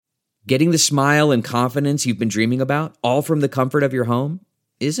Getting the smile and confidence you've been dreaming about, all from the comfort of your home,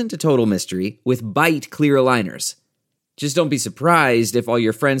 isn't a total mystery with Byte clear aligners. Just don't be surprised if all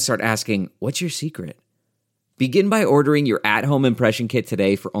your friends start asking, "What's your secret?" Begin by ordering your at-home impression kit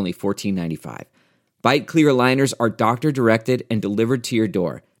today for only $14.95. Byte clear aligners are doctor-directed and delivered to your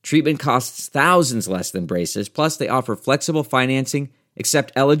door. Treatment costs thousands less than braces, plus they offer flexible financing,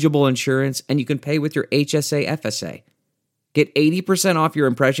 accept eligible insurance, and you can pay with your HSA FSA. Get 80% off your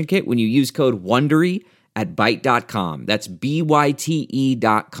impression kit when you use code WONDERY at Byte.com. That's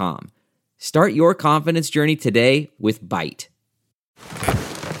BYTE.com. Start your confidence journey today with Byte.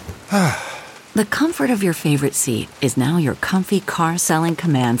 The comfort of your favorite seat is now your comfy car selling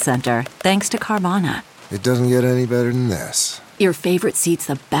command center, thanks to Carvana. It doesn't get any better than this. Your favorite seat's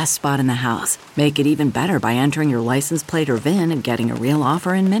the best spot in the house. Make it even better by entering your license plate or VIN and getting a real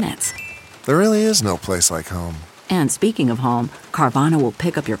offer in minutes. There really is no place like home. And speaking of home, Carvana will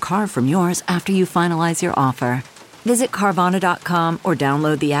pick up your car from yours after you finalize your offer. Visit Carvana.com or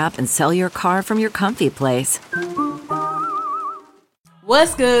download the app and sell your car from your comfy place.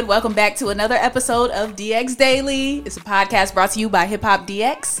 What's good? Welcome back to another episode of DX Daily. It's a podcast brought to you by Hip Hop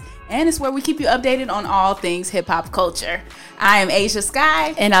DX, and it's where we keep you updated on all things hip hop culture. I am Asia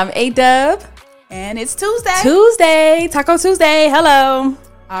Sky. And I'm A-Dub. And it's Tuesday. Taco Tuesday. Hello.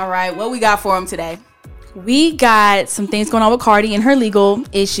 All right, what we got for them today? We got some things going on with Cardi and her legal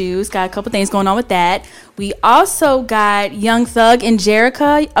issues. Got a couple things going on with that. We also got Young Thug and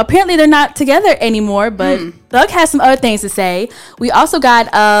Jerica. Apparently they're not together anymore, but Thug has some other things to say. We also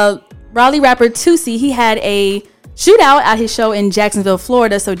got Raleigh rapper Toosii. He had a shootout at his show in Jacksonville,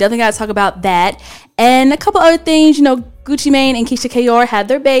 Florida, so definitely got to talk about that. And a couple other things, Gucci Mane and Keisha Kayor had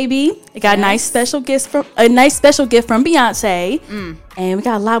their baby. They got a nice special gift from Beyonce. And we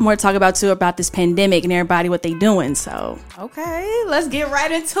got a lot more to talk about too, about this pandemic and everybody what they doing. So okay, let's get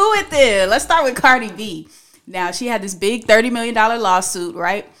right into it then. Let's start with Cardi B. Now, she had this big $30 million lawsuit,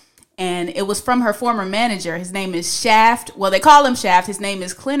 right? And it was from her former manager. His name is Shaft. Well, they call him Shaft. His name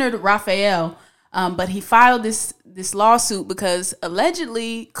is Clenard Raphael. But he filed this lawsuit because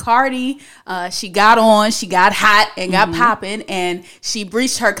allegedly Cardi, she got hot and got popping, and she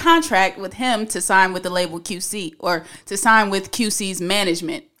breached her contract with him to sign with the label QC, or to sign with QC's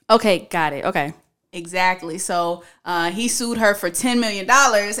management. okay, got it. Okay. Exactly. So he sued her for $10 million,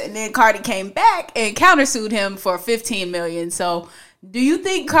 and then Cardi came back and countersued him for $15 million. So do you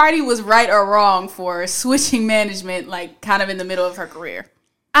think Cardi was right or wrong for switching management, like kind of in the middle of her career?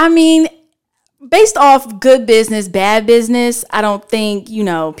 I mean, based off good business, bad business, I don't think,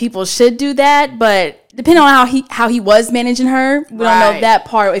 people should do that. But depending on how he was managing her, we don't know that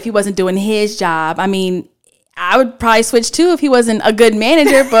part, if he wasn't doing his job. I mean, I would probably switch too if he wasn't a good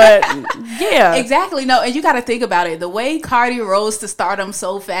manager, but yeah. Exactly. No, and you got to think about it. The way Cardi rose to stardom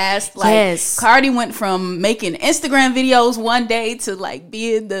so fast, yes. Cardi went from making Instagram videos one day to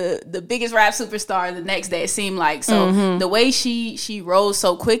being the biggest rap superstar the next day, it seemed like. So the way she rose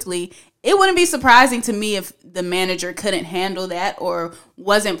so quickly, it wouldn't be surprising to me if the manager couldn't handle that or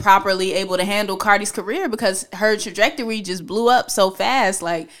wasn't properly able to handle Cardi's career, because her trajectory just blew up so fast.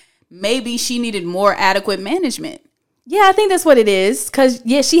 Maybe she needed more adequate management. Yeah, I think that's what it is. Because,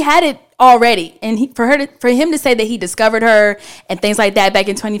 she had it already. And for him to say that he discovered her and things like that back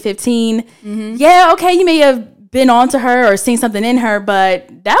in 2015, yeah, okay, you may have been onto her or seen something in her, but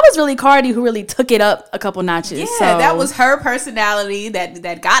that was really Cardi who really took it up a couple notches. Yeah, so that was her personality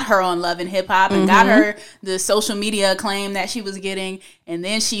that got her on Love and Hip Hop and got her the social media acclaim that she was getting. And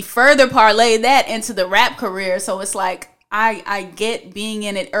then she further parlayed that into the rap career. So it's like, I get being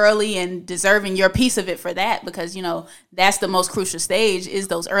in it early and deserving your piece of it for that, because, that's the most crucial stage, is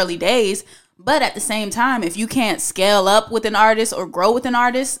those early days. But at the same time, if you can't scale up with an artist or grow with an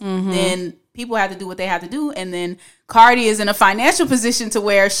artist, then people have to do what they have to do. And then Cardi is in a financial position to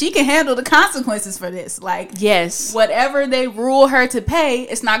where she can handle the consequences for this. Yes, whatever they rule her to pay,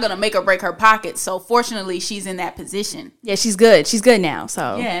 it's not going to make or break her pocket. So fortunately, she's in that position. Yeah, she's good. She's good now.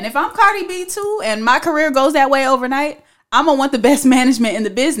 So yeah, and if I'm Cardi B too, and my career goes that way overnight, I'm going to want the best management in the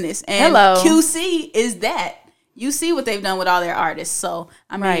business. And QC is that. You see what they've done with all their artists. So,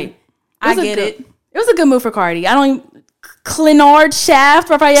 I mean, I get it. It was a good move for Cardi. Clenard Shaft,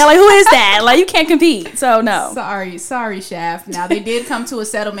 Raphael, who is that? You can't compete. So, no. Sorry, Shaft. Now, they did come to a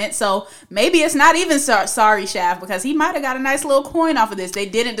settlement. So, maybe it's not even sorry, Shaft, because he might have got a nice little coin off of this. They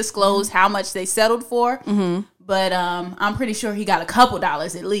didn't disclose how much they settled for. But I'm pretty sure he got a couple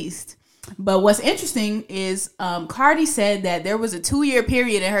dollars at least. But what's interesting is Cardi said that there was a 2-year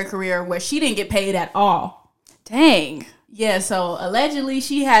period in her career where she didn't get paid at all. Dang. Yeah, so allegedly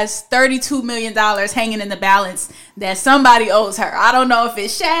she has $32 million hanging in the balance that somebody owes her. I don't know if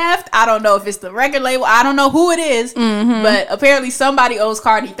it's Shaft. I don't know if it's the record label. I don't know who it is. But apparently somebody owes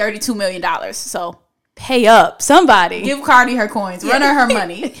Cardi $32 million. So pay up. Somebody. give Cardi her coins. Run her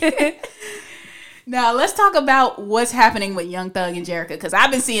money. Now, let's talk about what's happening with Young Thug and Jerrica, because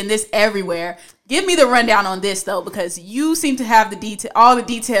I've been seeing this everywhere. Give me the rundown on this, though, because you seem to have all the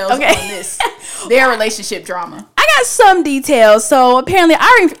details on this, their relationship drama. I got some details. So apparently,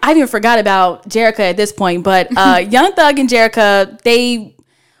 I even forgot about Jerrica at this point, but Young Thug and Jerrica, they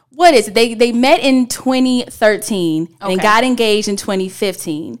met in 2013 and got engaged in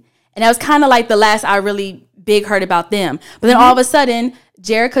 2015. And that was kind of like the last I really big heard about them. But then all of a sudden,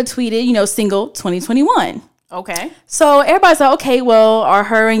 Jerrica tweeted, single 2021. Okay. So everybody's like, okay, well, are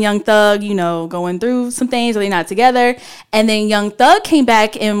her and Young Thug, going through some things? Are they not together? And then Young Thug came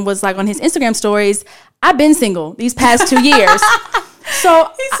back and was like on his Instagram stories, I've been single these past 2 years.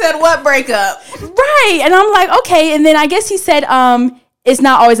 So he said, what breakup? Right. And I'm like, okay. And then I guess he said, it's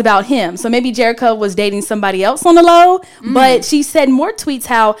not always about him. So maybe Jerrica was dating somebody else on the low. But she said more tweets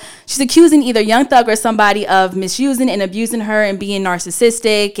how she's accusing either Young Thug or somebody of misusing and abusing her and being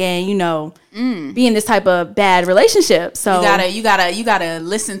narcissistic and, being this type of bad relationship. So you gotta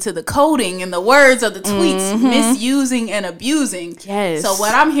listen to the coding and the words of the tweets, misusing and abusing. Yes. So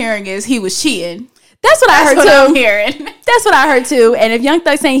what I'm hearing is he was cheating. That's what I heard too. I'm hearing. That's what I heard too. And if Young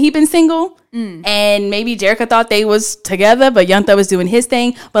Thug saying he been single, and maybe Jerrica thought they was together, but Young Thug was doing his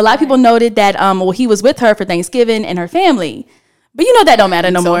thing. But a lot of people noted that he was with her for Thanksgiving and her family. But that don't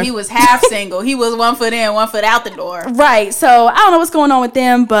matter no more. So he was half single. He was 1 foot in, 1 foot out the door. Right. So I don't know what's going on with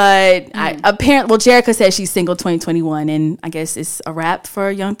them, but apparently, Jerrica says she's single 2021, and I guess it's a wrap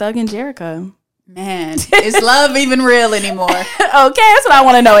for Young Thug and Jerrica. Man, is love even real anymore? Okay, that's what I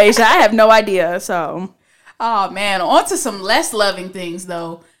want to know, Aisha. I have no idea. So, oh man, on to some less loving things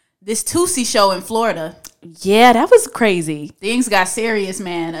though. This Tootsie show in Florida. Yeah, that was crazy. Things got serious,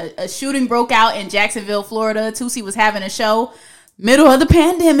 man. A shooting broke out in Jacksonville, Florida. Tootsie was having a show, middle of the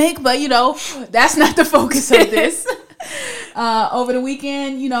pandemic, but that's not the focus of this. Over the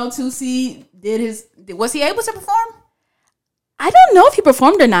weekend, Tootsie was he able to perform? I don't know if he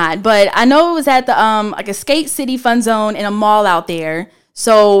performed or not, but I know it was at the like a Skate City Fun Zone in a mall out there.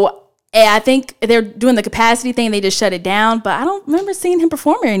 So I think they're doing the capacity thing. They just shut it down, but I don't remember seeing him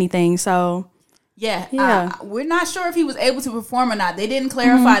perform or anything. So yeah. We're not sure if he was able to perform or not. They didn't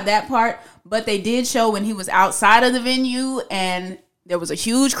clarify that part, but they did show when he was outside of the venue and there was a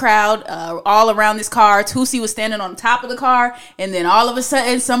huge crowd all around this car. Tootsie was standing on top of the car, and then all of a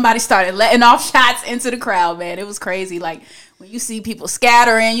sudden somebody started letting off shots into the crowd, man. It was crazy. Like when you see people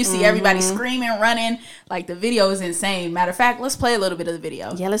scattering, you see everybody screaming, running. Like the video is insane. Matter of fact, let's play a little bit of the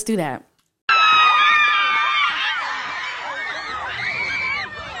video. Yeah, let's do that.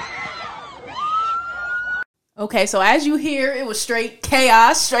 Okay, so as you hear, it was straight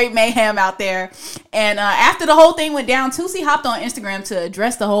chaos, straight mayhem out there. And after the whole thing went down, Tootsie hopped on Instagram to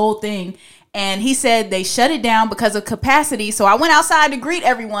address the whole thing. And he said they shut it down because of capacity. So I went outside to greet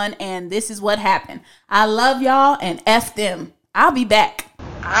everyone, and this is what happened. I love y'all, and F them. I'll be back.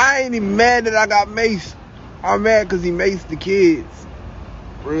 I ain't even mad that I got maced. I'm mad because he maced the kids.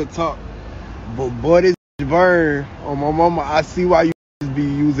 Real talk. But boy, this burn on my mama. I see why you be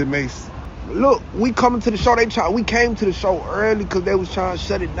using mace. Look, we coming to the show. We came to the show early because they was trying to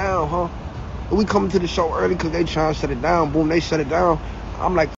shut it down, huh? We coming to the show early because they trying to shut it down. Boom, they shut it down.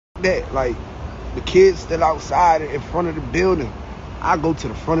 I'm like, F that. Like, the kids still outside in front of the building. I go to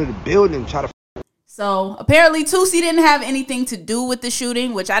the front of the building, try to. So apparently Tootsie didn't have anything to do with the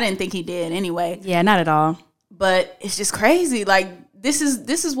shooting, which I didn't think he did anyway. Yeah, not at all. But it's just crazy. Like, this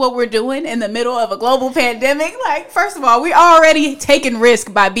is what we're doing in the middle of a global pandemic. Like, first of all, we're already taking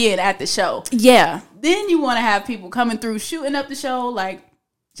risk by being at the show. Yeah. Then you want to have people coming through shooting up the show. Like,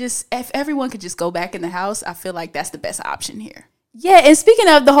 just if everyone could just go back in the house, I feel like that's the best option here. Yeah, and speaking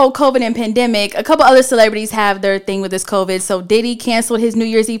of the whole COVID and pandemic, a couple other celebrities have their thing with this COVID. So Diddy canceled his New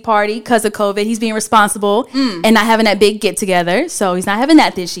Year's Eve party because of COVID. He's being responsible and not having that big get together. So he's not having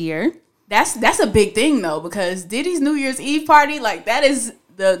that this year. That's a big thing though, because Diddy's New Year's Eve party, like that is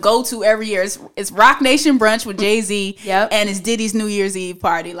the go-to every year. It's Rock Nation brunch with Jay-Z, and it's Diddy's New Year's Eve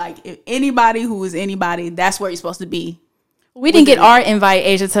party. Like if anybody who is anybody, that's where you're supposed to be. We didn't get our invite,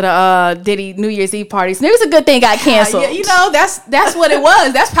 Asia, to the Diddy New Year's Eve party. So maybe it's a good thing it got canceled. Yeah, that's what it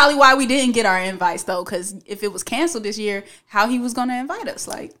was. That's probably why we didn't get our invites though, because if it was canceled this year, how he was going to invite us?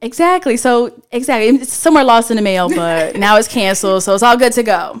 Like exactly. So it's somewhere lost in the mail, but now it's canceled, so it's all good to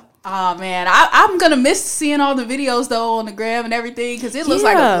go. Oh man, I'm gonna miss seeing all the videos though on the gram and everything, because it looks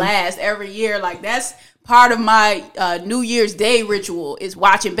like a blast every year. Like that's part of my New Year's Day ritual is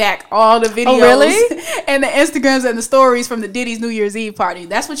watching back all the videos and the Instagrams and the stories from the Diddy's New Year's Eve party.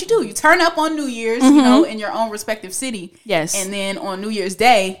 That's what you do. You turn up on New Year's, you know, in your own respective city. Yes. And then on New Year's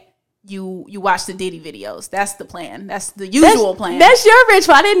Day, you watch the Diddy videos. That's the plan. That's the usual plan. That's your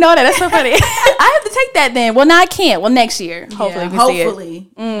ritual. I didn't know that. That's so funny. I have to take that then. Well, now I can't. Well, next year. Hopefully. Hopefully.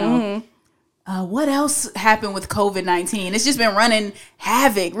 You know. What else happened with COVID-19? It's just been wreaking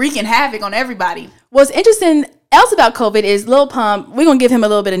havoc on everybody. What's interesting else about COVID is Lil Pump, we're going to give him a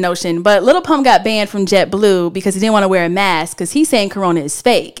little bit of notion, but Lil Pump got banned from JetBlue because he didn't want to wear a mask because he's saying Corona is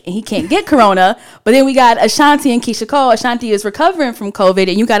fake and he can't get Corona. But then we got Ashanti and Keisha Cole. Ashanti is recovering from COVID,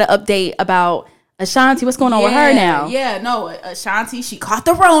 and you got an update about Ashanti. What's going on with her now? Yeah, no, Ashanti, she caught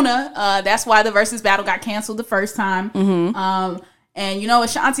the Rona. That's why the Versus battle got canceled the first time. And, you know,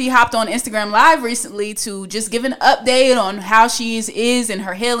 Ashanti hopped on Instagram Live recently to just give an update on how she is in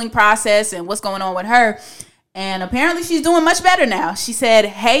her healing process and what's going on with her. And apparently she's doing much better now. She said,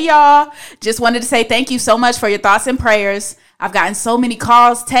 "Hey, y'all, just wanted to say thank you so much for your thoughts and prayers. I've gotten so many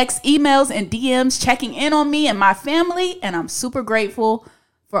calls, texts, emails, and DMs checking in on me and my family, and I'm super grateful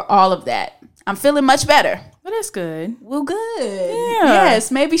for all of that. I'm feeling much better." Well, that's good. Well, good. Yeah. Yes,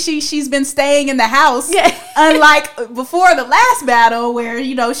 maybe she's been staying in the house. Yeah. Unlike before the last battle where,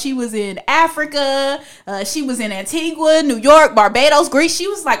 you know, she was in Africa, she was in Antigua, New York, Barbados, Greece. She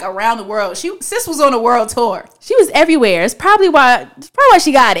was like around the world. Sis was on a world tour. She was everywhere. It's probably why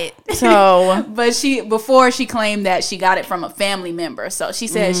she got it. So, but before she claimed that she got it from a family member. So she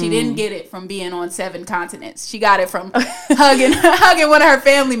said she didn't get it from being on 7 continents. She got it from hugging one of her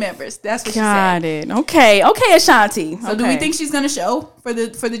family members. That's what she said. Got it. Okay, Ashanti. So do we think she's gonna show for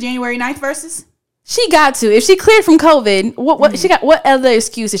the January 9th versus? She got to. If she cleared from COVID, what other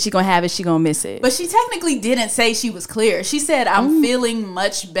excuse is she gonna have? Is she gonna miss it? But she technically didn't say she was clear. She said, "I'm feeling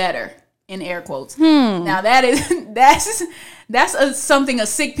much better," in air quotes. Now that's something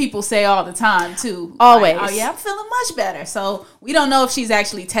sick people say all the time too. Always. Like, "Oh yeah, I'm feeling much better." So we don't know if she's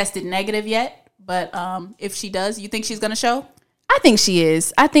actually tested negative yet. But if she does, you think she's gonna show? I think she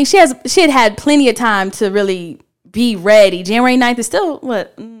is. I think she had plenty of time to really be ready. January 9th is still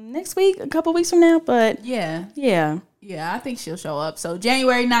next week, a couple weeks from now, but yeah, I think she'll show up. So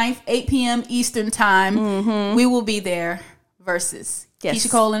January 9th, 8 p.m. Eastern time, we will be there versus Keisha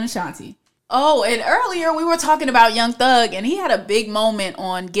Cole and Ashanti. Oh, and earlier we were talking about Young Thug, and he had a big moment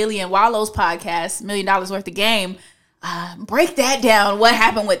on Gilly and Wallow's podcast, $1 Million Worth of Game. Break that down. What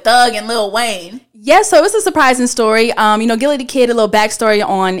happened with Thug and Lil Wayne? Yes, so it was a surprising story. Gilly the Kid, a little backstory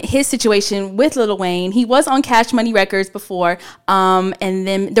on his situation with Lil Wayne. He was on Cash Money Records before, and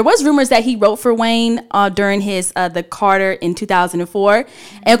then there was rumors that he wrote for Wayne during his The Carter in 2004.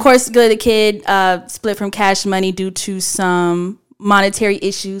 And of course, Gilly the Kid split from Cash Money due to some monetary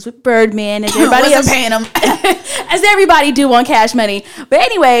issues with Birdman, and everybody else paying him, as everybody do on Cash Money. But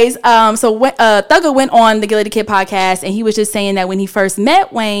anyways, so Thugger went on the Gilly the Kid podcast, and he was just saying that when he first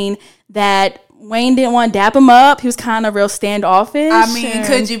met Wayne, that Wayne didn't want to dap him up. He was kind of real standoffish. I mean,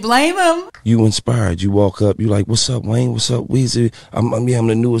 could you blame him? You inspired. You walk up. You like, "What's up, Wayne? What's up, Weezy? I'm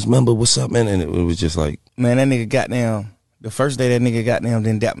the newest member. What's up, man?" And it was just like, man, that nigga got down. The first day that nigga got down,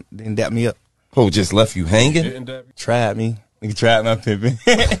 didn't dap me up. Oh, just left you hanging? Tried me. Nigga tried my pimping.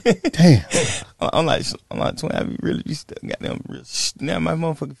 Damn. I'm like 20. I really be stuck. Goddamn real. Now my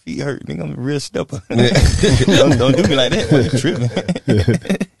motherfucking feet hurt. Nigga, I'm a real stepper. don't do me like that. You're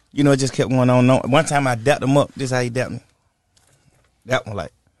tripping. You know, it just kept going on. One time I dapped him up. This is how he dapped me. That one,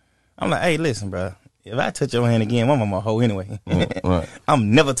 I'm like, "Hey, listen, bro. If I touch your hand again, I'm a hoe anyway. Right.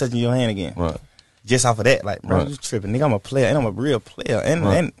 I'm never touching your hand again. Right. Just off of that, like, bro, Right. you tripping, nigga. I'm a player, and I'm a real player, and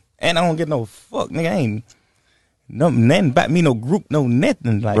Right. and I don't get no fuck, nigga. I ain't nothing about me, no group, no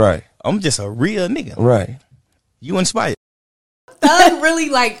nothing. Like, Right. I'm just a real nigga. Right. You inspired. Thug really,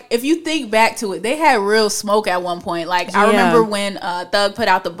 like, if you think back to it, they had real smoke at one point. Like, I remember when Thug put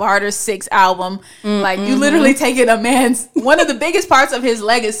out the Barter 6 album. Like, you literally taking a man's, one of the biggest parts of his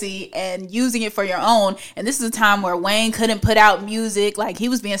legacy and using it for your own. And this is a time where Wayne couldn't put out music. Like, he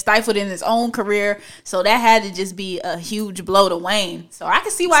was being stifled in his own career. So that had to just be a huge blow to Wayne. So I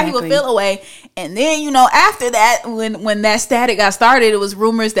could see why he would feel away. And then, you know, after that, when that static got started, it was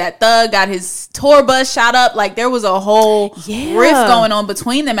rumors that Thug got his tour bus shot up. Like, there was a whole rift going on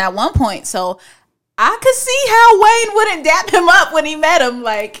between them at one point. So I could see how Wayne wouldn't dap him up when he met him.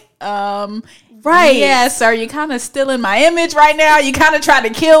 Like, right. Yeah, sir, you kind of stealing my image right now. You kind of tried to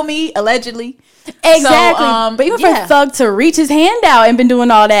kill me, allegedly. Exactly. So, but even for Thug to reach his hand out and been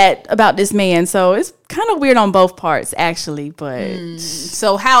doing all that about this man. So it's kind of weird on both parts, actually. But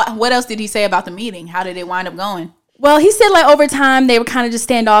so what else did he say about the meeting? How did it wind up going? Well, he said like over time they were kind of just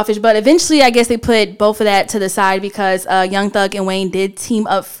standoffish, but eventually I guess they put both of that to the side because Young Thug and Wayne did team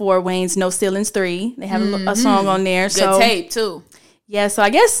up for Wayne's No Ceilings 3. They have a song on there. Good tape too. Yeah, so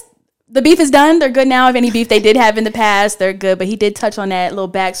I guess the beef is done. They're good now. If any beef they did have in the past, they're good. But he did touch on that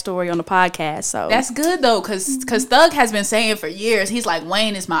little backstory on the podcast. So that's good though, because Thug has been saying for years, he's like,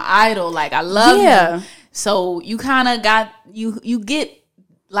 Wayne is my idol. Like, I love him. So you kind of got you get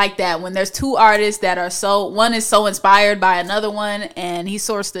like that when there's two artists that are one is so inspired by another one, and he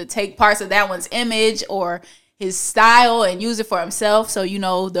sorts to take parts of that one's image or his style and use it for himself. So, you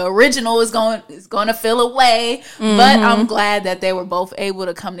know, the original is going to feel away. But I'm glad that they were both able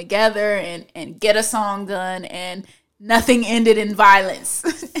to come together and get a song done, and nothing ended in violence.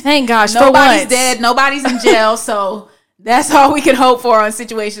 Thank gosh. Nobody's dead. Nobody's in jail. So that's all we can hope for on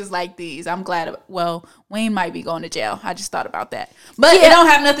situations like these. I'm glad. Well, Wayne might be going to jail. I just thought about that. But it don't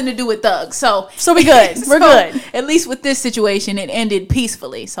have nothing to do with Thug. So we good. We're good. At least with this situation, it ended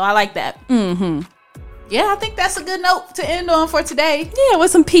peacefully. So I like that. Yeah, I think that's a good note to end on for today. Yeah,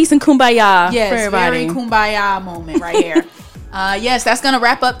 with some peace and kumbaya. Yes, for everybody. Very kumbaya moment right here. Yes, that's going to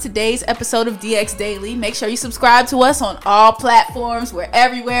wrap up today's episode of DX Daily. Make sure you subscribe to us on all platforms. We're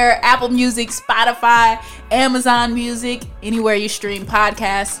everywhere. Apple Music, Spotify, Amazon Music, anywhere you stream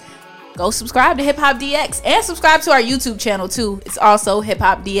podcasts. Go subscribe to Hip Hop DX and subscribe to our YouTube channel too. It's also Hip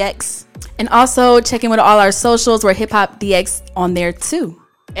Hop DX. And also check in with all our socials. We're Hip Hop DX on there too.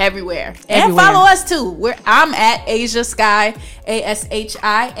 Everywhere. And follow us too. I'm at Asia Sky.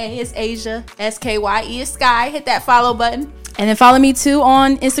 ASHIA is Asia. SKYE is Sky. Hit that follow button. And then follow me too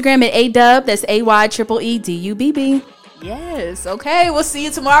on Instagram at ADUB. That's AYEEDUBB. Yes. Okay. We'll see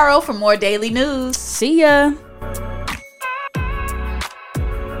you tomorrow for more daily news. See ya.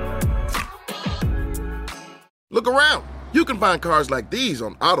 Look around. You can find cars like these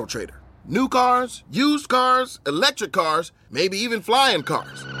on AutoTrader. New cars, used cars, electric cars, maybe even flying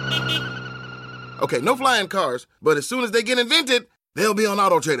cars. Okay, no flying cars, but as soon as they get invented, they'll be on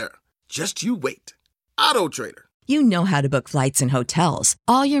AutoTrader. Just you wait. AutoTrader. You know how to book flights and hotels.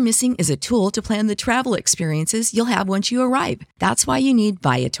 All you're missing is a tool to plan the travel experiences you'll have once you arrive. That's why you need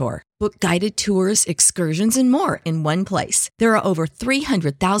Viator. Book guided tours, excursions, and more in one place. There are over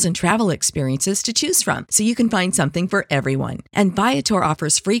 300,000 travel experiences to choose from, so you can find something for everyone. And Viator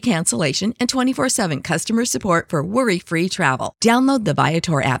offers free cancellation and 24/7 customer support for worry-free travel. Download the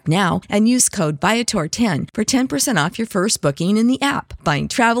Viator app now and use code Viator10 for 10% off your first booking in the app. Find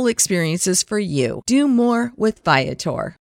travel experiences for you. Do more with Viator.